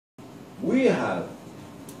We have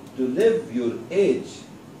to live your age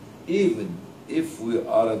even if we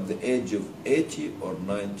are at the age of 80 or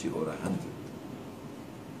 90 or 100.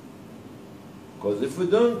 Because if we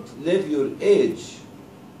don't live your age,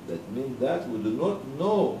 that means that we do not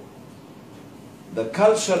know the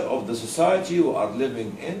culture of the society we are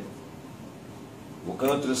living in. We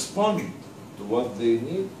cannot respond to what they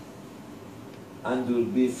need, and will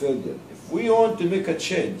be failure. If we want to make a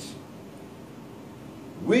change,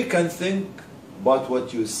 we can think about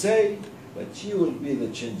what you say, but you will be the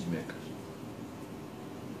change maker.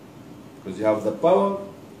 Because you have the power,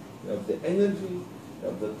 you have the energy, you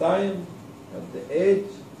have the time, you have the age,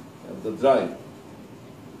 you have the drive.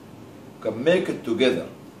 You can make it together.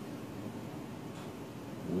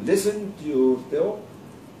 We listen to your talk,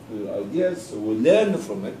 to your ideas, we learn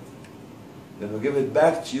from it, then we give it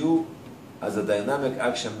back to you as a dynamic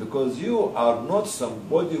action, because you are not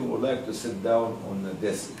somebody who would like to sit down on a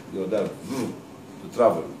desk. You would like to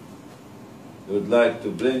travel. You would like to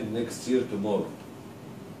bring next year tomorrow.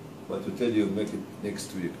 But to tell you, make it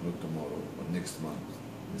next week, not tomorrow, or next month,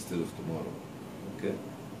 instead of tomorrow. Okay?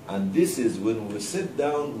 And this is when we sit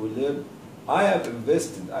down, we learn. I have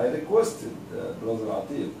invested, I requested Brother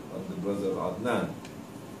Atiq and Brother Adnan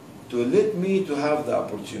to let me to have the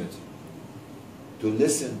opportunity to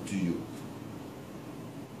listen to you,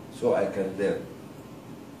 so I can learn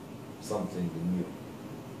something new,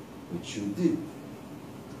 which you did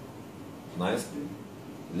nicely,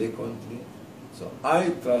 eloquently. So I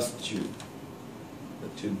trust you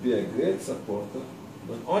that you'll be a great supporter,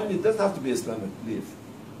 but only it doesn't have to be Islamic Relief,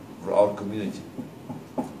 for our community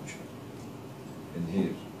in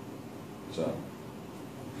here. So